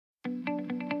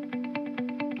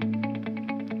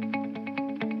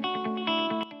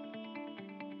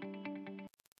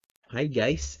Hi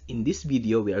guys, in this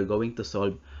video we are going to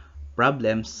solve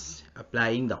problems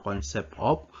applying the concept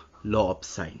of law of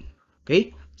sine.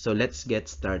 Okay, so let's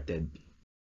get started.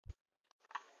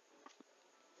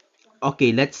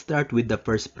 Okay, let's start with the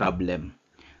first problem.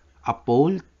 A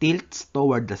pole tilts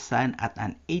toward the sun at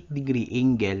an 8-degree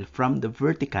angle from the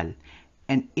vertical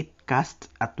and it casts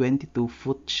a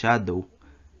 22-foot shadow.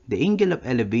 The angle of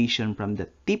elevation from the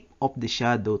tip of the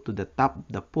shadow to the top of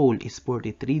the pole is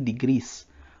 43 degrees.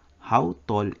 How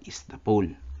tall is the pole?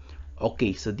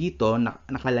 Okay, so dito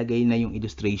nakalagay na yung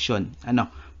illustration.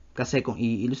 Kasi kung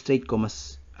i-illustrate ko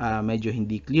medyo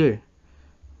hindi clear.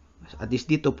 At least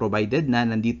dito provided na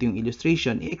nandito yung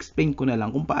illustration, i-explain ko na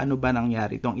lang kung paano ba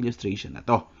nangyari itong illustration na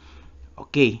to.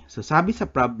 Okay, so sabi sa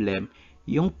problem,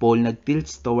 yung pole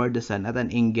nag-tilts toward the sun at an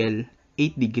angle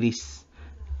 8 degrees.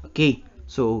 Okay,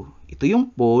 so ito yung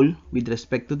pole with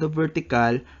respect to the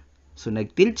vertical. So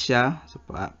nag-tilt siya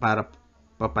para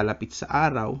papalapit sa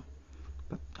araw.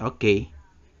 Okay.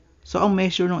 So, ang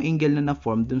measure ng angle na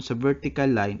na-form dun sa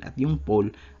vertical line at yung pole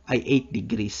ay 8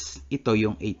 degrees. Ito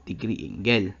yung 8 degree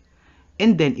angle.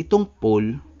 And then, itong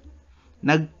pole,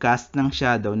 nag-cast ng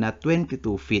shadow na 22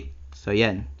 feet. So,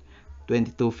 yan.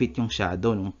 22 feet yung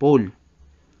shadow ng pole.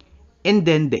 And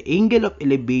then, the angle of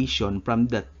elevation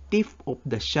from the tip of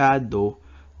the shadow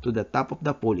to the top of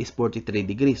the pole is 43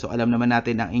 degrees. So, alam naman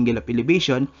natin ang angle of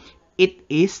elevation. It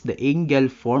is the angle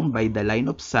formed by the line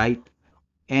of sight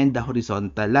and the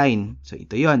horizontal line. So,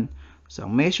 ito yon. So,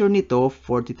 ang measure nito,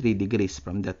 43 degrees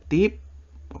from the tip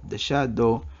of the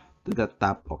shadow to the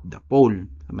top of the pole.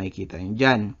 So, makikita nyo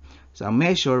dyan. So, ang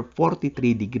measure,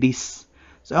 43 degrees.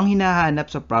 So, ang hinahanap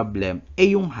sa problem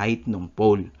ay yung height ng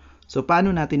pole. So,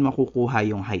 paano natin makukuha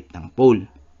yung height ng pole?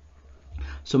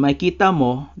 So, makikita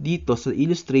mo dito sa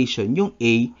illustration, yung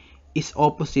A is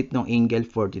opposite ng angle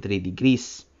 43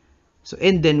 degrees. So,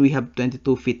 and then we have 22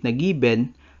 feet na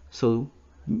given. So,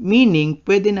 meaning,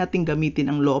 pwede natin gamitin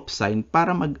ang law of sine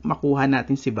para makuha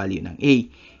natin si value ng A,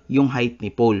 yung height ni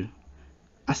pole.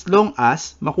 As long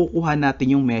as makukuha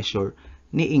natin yung measure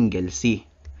ni angle C.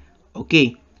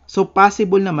 Okay, so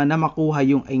possible naman na makuha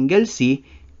yung angle C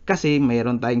kasi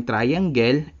mayroon tayong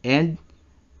triangle and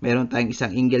mayroon tayong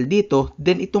isang angle dito.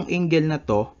 Then itong angle na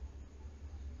to,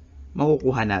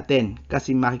 makukuha natin.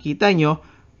 Kasi makikita nyo,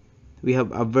 we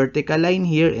have a vertical line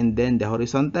here and then the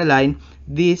horizontal line.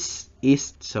 This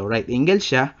is, so right angle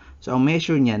siya. So, ang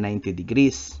measure niya, 90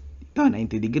 degrees. Ito,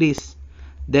 90 degrees.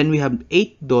 Then, we have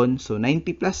 8 doon. So,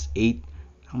 90 plus 8.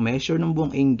 Ang measure ng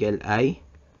buong angle ay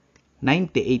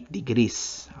 98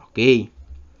 degrees. Okay.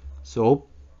 So,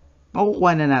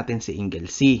 makukuha na natin si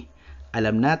angle C.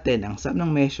 Alam natin, ang sum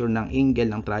ng measure ng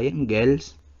angle ng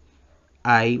triangles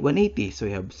ay 180. So,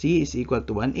 we have C is equal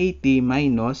to 180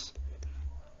 minus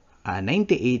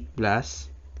 98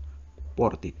 plus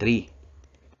 43.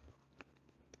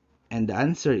 And the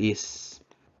answer is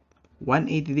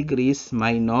 180 degrees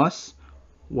minus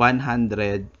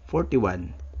 141.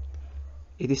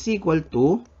 It is equal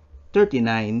to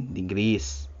 39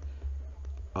 degrees.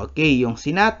 Okay, yung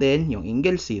C natin, yung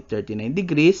angle C, 39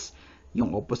 degrees.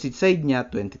 Yung opposite side niya,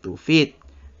 22 feet.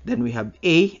 Then we have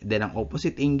A, then ang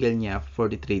opposite angle niya,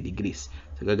 43 degrees.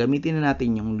 So, gagamitin na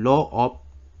natin yung law of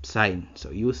sine.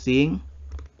 So, using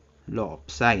law of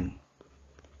sine.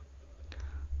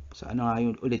 So, ano nga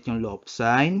ulit yung law of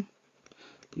sine?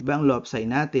 Diba ang law of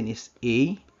sine natin is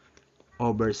A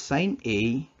over sine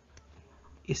A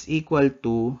is equal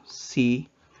to C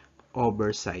over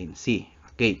sine C.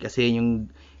 Okay, kasi yung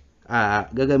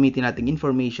gagamitin nating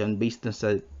information based on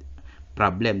sa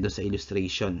problem, doon sa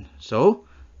illustration. So,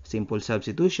 simple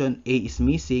substitution, A is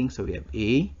missing. So, we have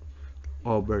A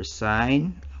over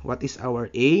sine. What is our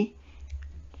A?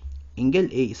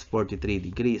 Angle A is 43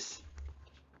 degrees.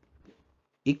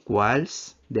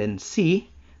 Equals, then C,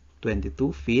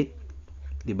 22 feet,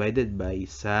 divided by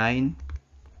sine.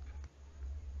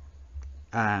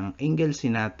 Ang angle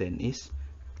C natin is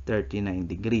 39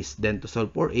 degrees. Then to solve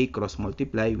for A, cross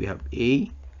multiply, we have A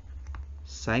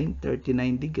sine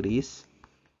 39 degrees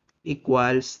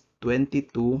equals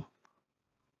 22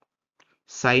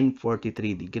 sine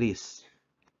 43 degrees.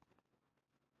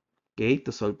 Okay,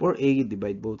 to solve for A,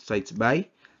 divide both sides by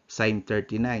sine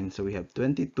 39. So we have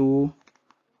 22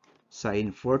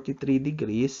 sine 43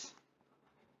 degrees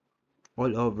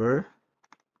all over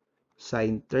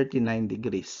sine 39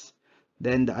 degrees.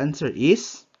 Then the answer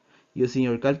is, using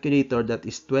your calculator, that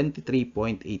is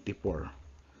 23.84.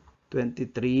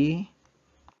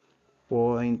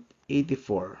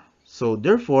 23.84. So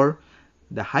therefore,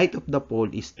 the height of the pole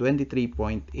is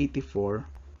 23.84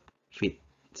 feet.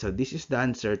 So this is the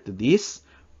answer to this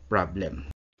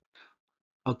problem.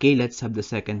 Okay, let's have the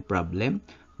second problem.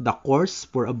 The course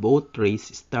for a boat race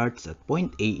starts at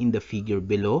point A in the figure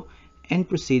below and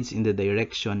proceeds in the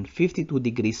direction 52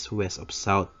 degrees west of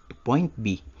south to point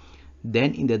B.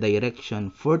 Then in the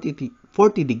direction 40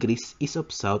 degrees east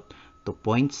of south to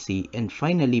point C, and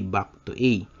finally back to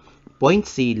A. Point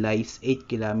C lies 8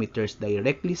 kilometers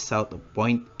directly south of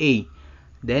point A.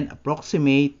 Then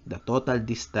approximate the total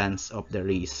distance of the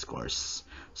race course.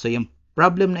 So yung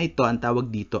problem na ito, ang tawag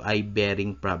dito ay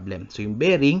bearing problem. So yung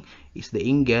bearing is the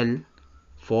angle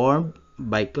formed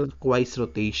by clockwise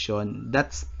rotation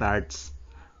that starts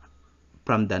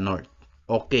from the north.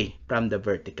 Okay, from the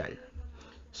vertical.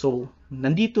 So,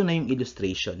 nandito na yung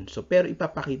illustration. So, pero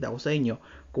ipapakita ko sa inyo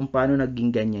kung paano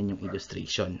naging ganyan yung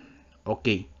illustration.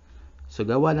 Okay. So,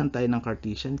 gawa lang tayo ng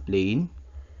Cartesian plane.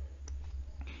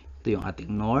 Ito yung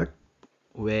ating north,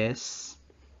 west,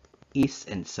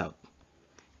 east, and south.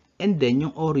 And then,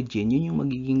 yung origin, yun yung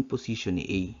magiging position ni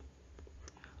A.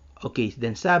 Okay,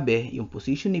 then sabi, yung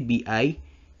position ni B ay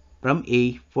from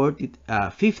A,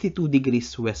 52 degrees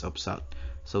west of south.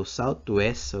 So,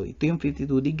 southwest. So, ito yung 52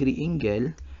 degree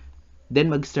angle. Then,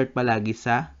 mag-start palagi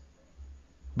sa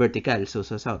vertical. So,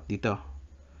 sa south, dito.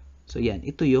 So, yan.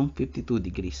 Ito yung 52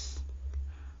 degrees.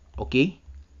 Okay?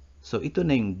 So, ito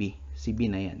na yung B. Si B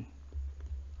na yan.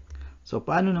 So,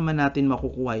 paano naman natin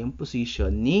makukuha yung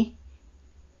position ni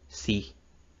C?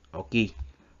 Okay.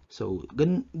 So,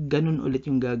 ganun ulit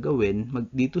yung gagawin.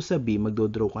 Dito sa B,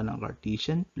 magdodraw ka ng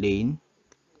Cartesian plane.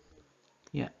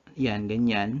 Yan,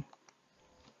 ganyan.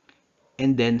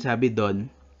 And then, sabi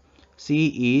doon, C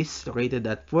is located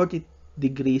at 40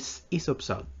 degrees east of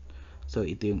south. So,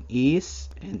 ito yung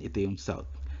east and ito yung south.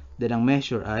 Then, ang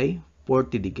measure ay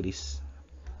 40 degrees.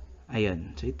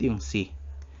 Ayan. So, ito yung C.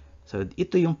 So,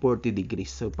 ito yung 40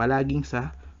 degrees. So, palaging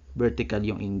sa vertical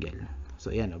yung angle. So,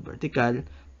 ayan, vertical.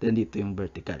 Then, dito yung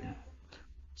vertical.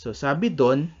 So, sabi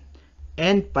doon,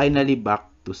 and finally back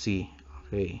to C.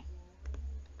 Okay.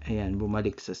 Ayan,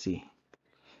 bumalik sa C.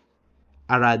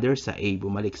 Rather, sa A.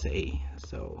 Bumalik sa A.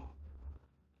 So,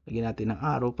 lagyan natin ng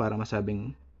arrow para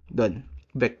masabing doon.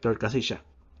 Vector kasi siya.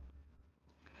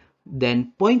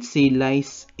 Then, point C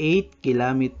lies 8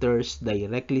 kilometers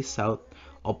directly south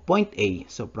of point A.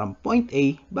 So, from point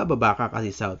A, bababa ka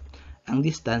kasi south. Ang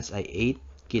distance ay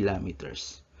 8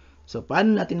 kilometers. So,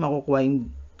 paano natin makukuha yung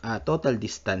total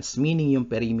distance? Meaning yung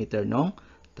perimeter ng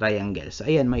triangle. So,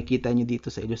 ayan, makikita nyo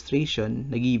dito sa illustration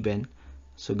na given.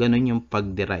 So, ganun yung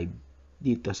pag-derive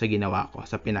dito sa ginawa ko,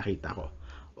 sa pinakita ko.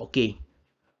 Okay.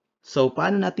 So,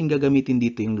 paano natin gagamitin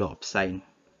dito yung law of sine?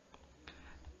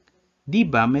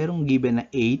 Diba, mayroong given na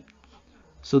 8.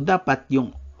 So, dapat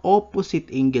yung opposite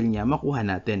angle niya makuha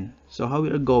natin. So, how we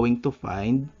are going to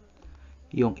find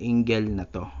yung angle na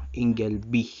to? Angle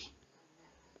B.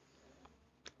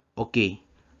 Okay.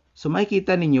 So,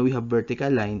 makikita ninyo, we have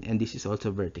vertical line and this is also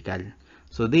vertical.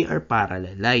 So, they are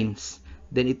parallel lines.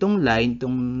 Then, itong line,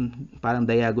 itong parang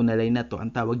diagonal line na to,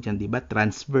 ang tawag dyan, diba?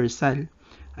 Transversal.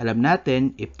 Alam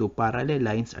natin, if two parallel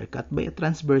lines are cut by a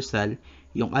transversal,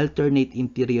 yung alternate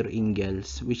interior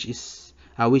angles, which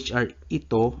are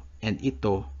ito and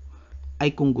ito,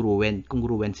 ay congruent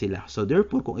sila. So,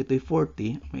 therefore, kung ito ay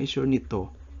 40, measure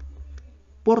nito,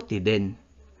 40 din.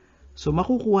 So,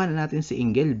 makukuha na natin si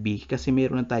angle B kasi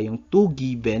meron na tayong two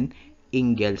given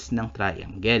angles ng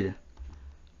triangle.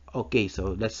 Okay,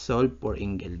 so let's solve for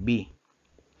angle B.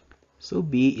 So,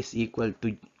 B is equal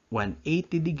to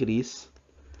 180 degrees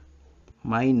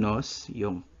minus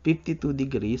yung 52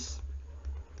 degrees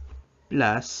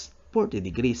plus 40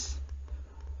 degrees.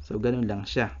 So, ganun lang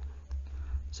siya.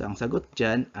 So, ang sagot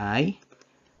dyan ay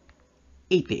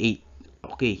 88.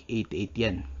 Okay, 88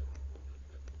 yan.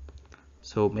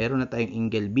 So, meron na tayong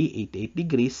angle B, 88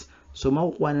 degrees. So,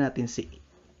 makukuha na natin si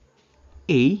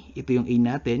A. Ito yung A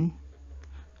natin.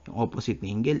 Yung opposite ni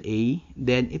angle A.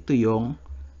 Then, ito yung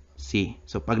C.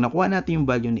 So, pag nakuha natin yung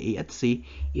value ni A at C,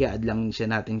 i-add lang siya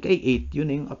natin kay 8. Yun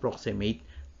na yung approximate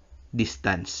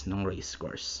distance ng race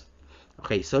course.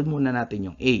 Okay, solve muna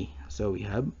natin yung A. So, we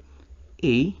have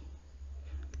A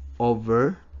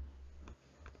over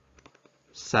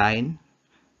sine.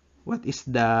 What is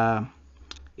the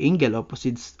angle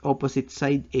opposite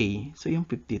side A? So, yung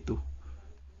 52.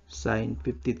 Sine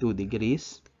 52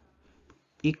 degrees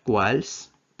equals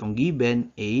itong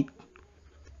given 8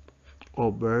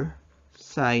 over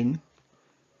sine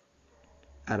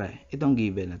itong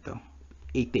given na to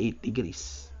 88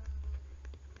 degrees.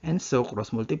 And so,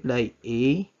 cross multiply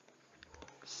A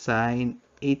sine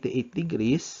 88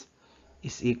 degrees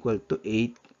is equal to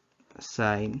 8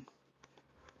 sine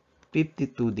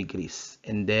 52 degrees.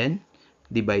 And then,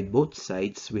 divide both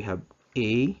sides. We have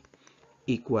A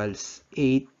equals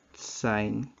 8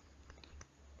 sine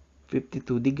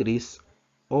 52 degrees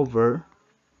over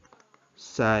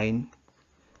sine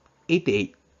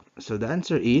 88. So the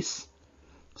answer is,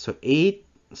 so 8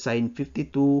 sine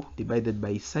 52 divided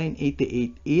by sine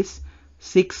 88 is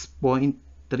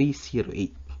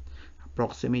 6.308.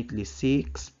 Approximately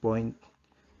 6.308.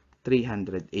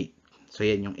 So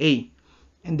yan yung A.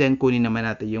 And then kunin naman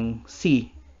natin yung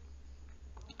C.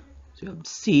 So you have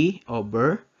C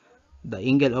over the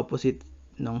angle opposite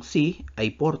ng C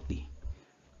ay 40.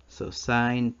 So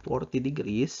sine 40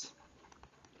 degrees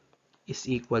is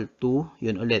equal to,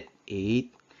 yun ulit, 8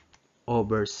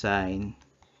 over sine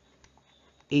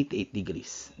 88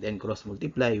 degrees. Then cross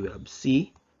multiply, we have C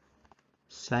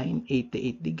sine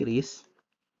 88 degrees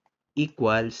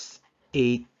equals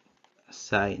 8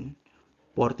 sine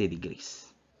 40 degrees.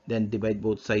 Then divide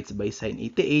both sides by sine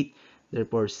 88.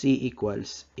 Therefore, C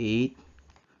equals 8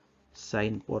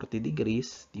 sine 40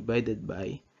 degrees divided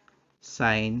by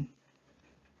sine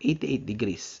 88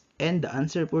 degrees. And the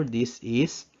answer for this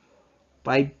is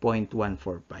 5.145.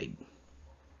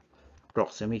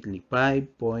 Approximately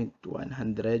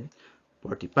 5.145.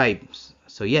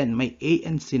 So yan, may A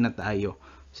and C na tayo.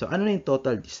 So ano na yung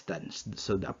total distance?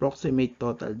 So the approximate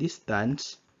total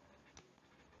distance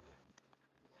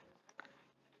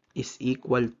is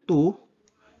equal to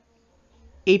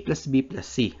A plus B plus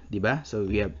C, di ba? So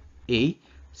we have A,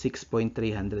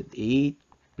 6.308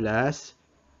 plus,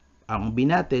 ang B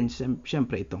natin,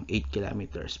 syempre itong 8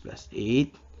 kilometers plus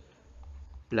 8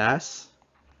 plus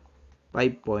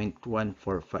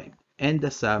 5.145. And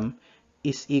the sum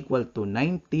is equal to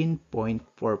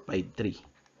 19.453.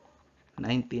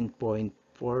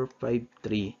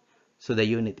 19.453. So the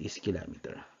unit is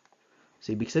kilometer.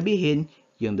 So ibig sabihin,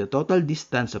 yung the total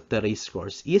distance of the race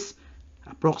course is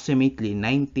approximately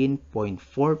 19.453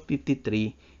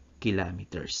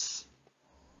 kilometers.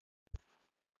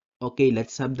 Okay,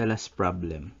 let's have the last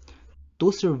problem.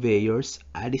 Two surveyors,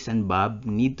 Alice and Bob,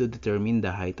 need to determine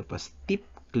the height of a steep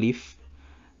cliff.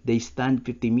 They stand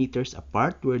 50 meters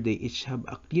apart where they each have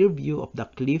a clear view of the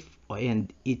cliff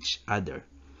and each other.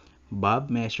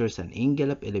 Bob measures an angle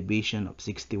of elevation of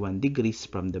 61 degrees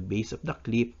from the base of the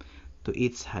cliff to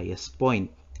its highest point.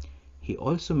 He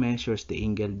also measures the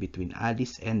angle between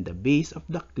Alice and the base of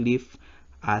the cliff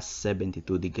as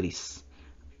 72 degrees.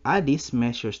 Alice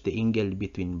measures the angle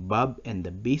between Bob and the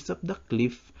base of the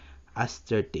cliff as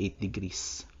 38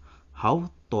 degrees. How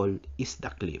tall is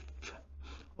the cliff?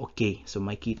 Okay, so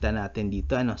makita natin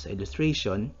dito sa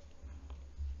illustration.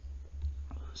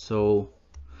 So,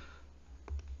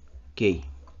 okay.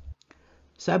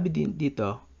 Sabi din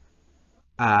dito,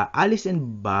 Alice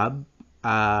and Bob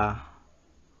are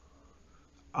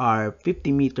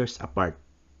 50 meters apart.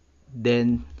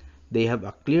 Then, they have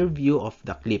a clear view of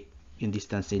the cliff, yung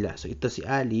distance nila. So, ito si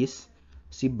Alice,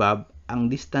 si Bob, ang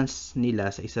distance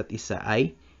nila sa isa't isa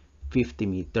ay 50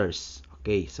 meters.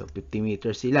 Okay, so 50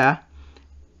 meters sila.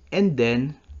 And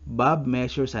then, Bob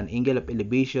measures an angle of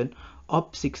elevation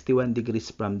of 61 degrees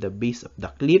from the base of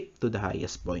the cliff to the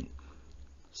highest point.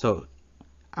 So,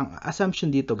 ang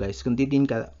assumption dito guys, kung titingin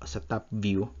ka sa top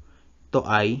view, ito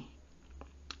ay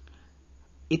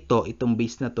itong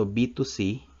base na to B to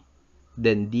C,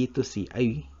 then D to C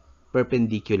ay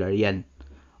perpendicular yan.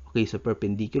 Okay, so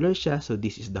perpendicular siya. So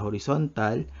this is the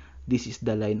horizontal, this is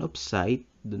the line of sight,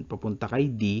 dun papunta kay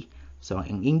D. So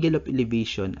ang angle of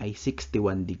elevation ay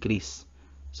 61 degrees.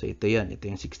 So ito yon,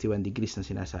 ito yung 61 degrees na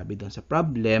sinasabi doon sa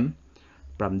problem,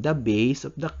 from the base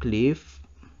of the cliff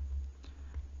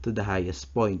to the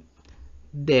highest point.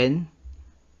 Then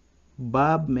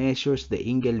Bob measures the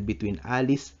angle between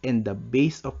Alice and the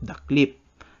base of the cliff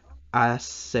as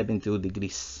 72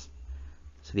 degrees.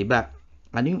 So, diba?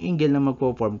 Ano yung angle na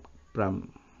magpo-form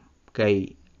from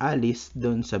kay Alice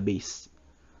doon sa base?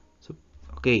 So,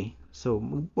 okay. So,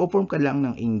 magpo-form ka lang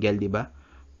ng angle, diba?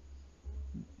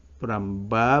 From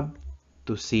Bob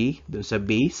to C, doon sa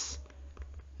base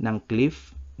ng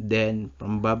cliff. Then,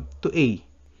 from Bob to A,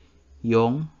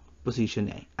 yung position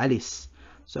ni Alice.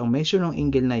 So, ang measure ng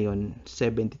angle na yon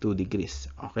 72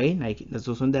 degrees. Okay?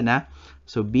 Nasusundan na.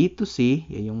 So, B to C,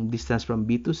 yan yung distance from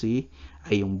B to C,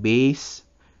 ay yung base.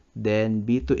 Then,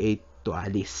 B to A to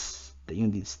Alice.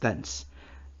 Yung distance.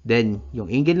 Then, yung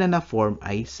angle na na-form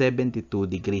ay 72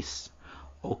 degrees.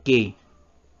 Okay.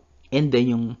 And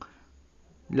then, yung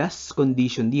last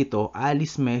condition dito,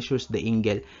 Alice measures the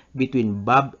angle between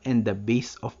Bob and the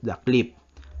base of the cliff.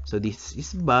 So, this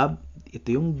is Bob.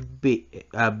 Ito yung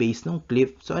base ng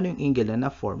cliff. So, ano yung angle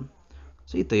na na-form?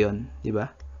 So, ito yon, di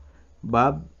ba?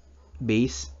 Bob,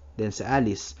 base, then sa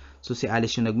Alice. So, si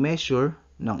Alice yung nag-measure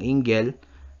ng angle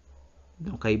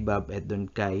doon kay Bob at doon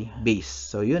kay base.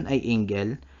 So, yun ay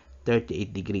angle 38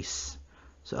 degrees.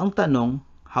 So, ang tanong,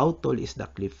 how tall is the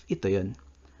cliff? Ito yon,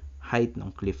 height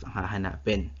ng cliff ang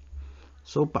hahanapin.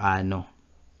 So, paano?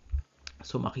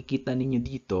 So, makikita ninyo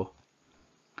dito,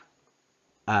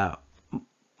 ah,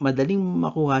 madaling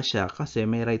makuha siya kasi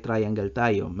may right triangle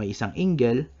tayo. May isang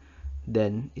angle,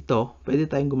 then ito, pwede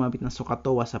tayong gumamit ng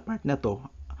sukatowa sa part na to.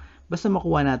 Basta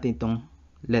makuha natin itong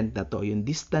length na to, yung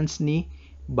distance ni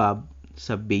Bob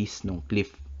sa base ng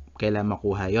cliff. Kailangan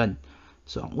makuha yon.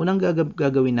 So, ang unang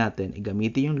gagawin natin,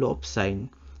 gamitin yung law of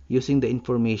sine using the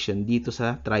information dito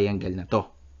sa triangle na to.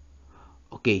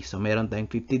 Okay, so meron tayong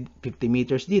 50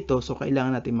 meters dito, so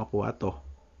kailangan natin makuha to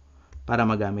para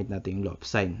magamit natin yung law of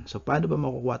sine. So, paano ba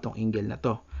makukuha tong angle na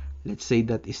to? Let's say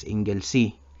that is angle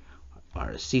C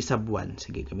or C sub 1.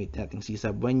 Sige, gamitin natin C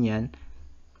sub 1 yan.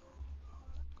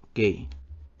 Okay.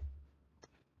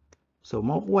 So,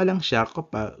 makukuha lang siya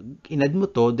kapag inad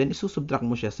mo to, then isusubtract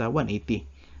mo siya sa 180.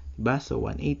 Diba? So,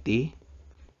 180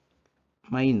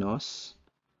 minus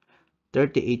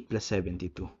 38 plus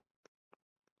 72.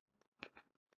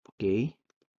 Okay.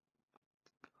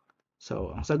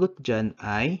 So, ang sagot dyan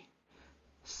ay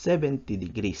 70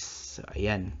 degrees. So,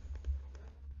 ayan.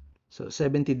 So,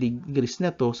 70 degrees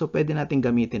na to. So, pwede natin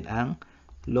gamitin ang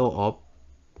law of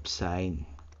sine.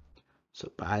 So,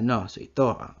 paano? So,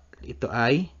 ito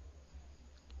ay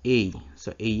A.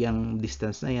 So, A yung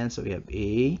distance na yan. So, we have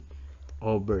A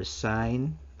over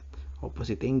sine,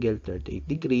 opposite angle, 38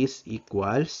 degrees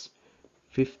equals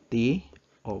 50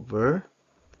 over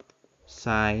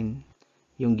sine,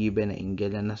 yung given na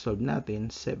angle na na-solve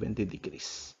natin, 70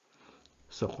 degrees.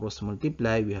 So, cross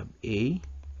multiply, we have A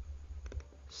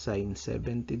sine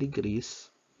 70 degrees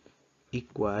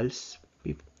equals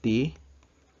 50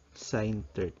 sine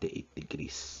 38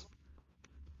 degrees.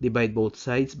 Divide both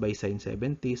sides by sine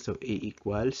 70. So, A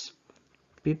equals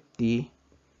 50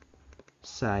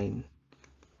 sine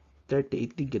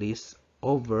 38 degrees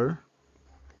over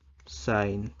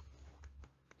sine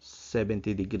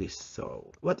 70 degrees. So,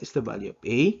 what is the value of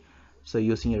A? So,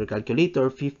 using your calculator,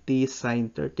 50 sine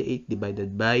 38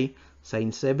 divided by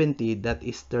sine 70, that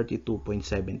is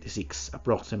 32.76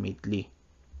 approximately.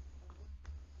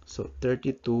 So,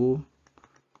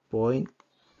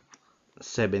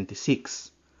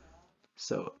 32.76.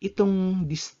 So, itong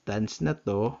distance na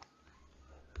to,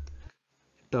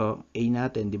 ito, A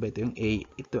natin, di ba ito yung A,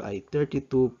 ito ay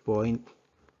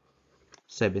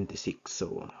 32.76.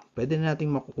 So, pwede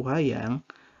natin makukuha yung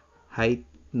height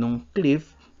ng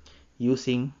cliff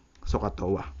using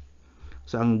Sohcahtoa.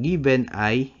 So, ang given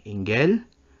ay angle,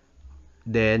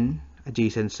 then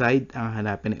adjacent side, ang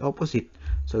hanapin ay opposite.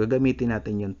 So, gagamitin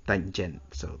natin yung tangent.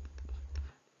 So,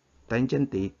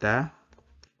 tangent theta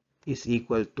is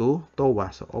equal to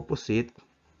TOA. So, opposite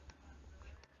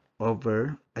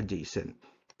over adjacent.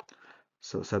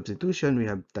 So, substitution, we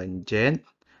have tangent.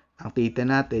 Ang theta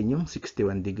natin yung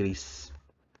 61 degrees.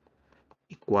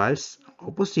 Equals,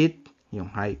 opposite, yung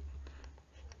height.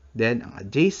 Then, ang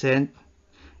adjacent,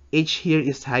 H here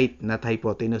is height, not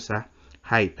hypotenuse ha.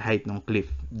 Height ng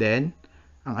cliff. Then,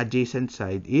 ang adjacent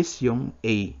side is yung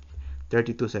A,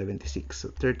 32.76. So,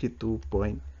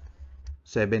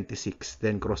 32.76.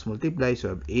 Then, cross multiply.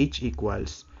 So, have H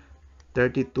equals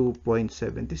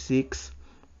 32.76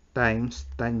 times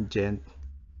tangent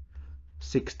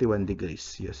 61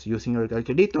 degrees. Yes, using your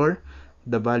calculator,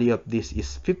 the value of this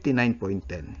is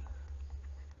 59.10.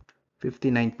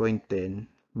 59.10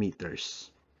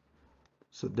 meters.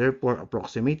 So therefore,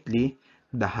 approximately,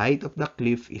 the height of the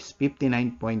cliff is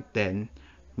 59.10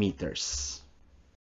 meters.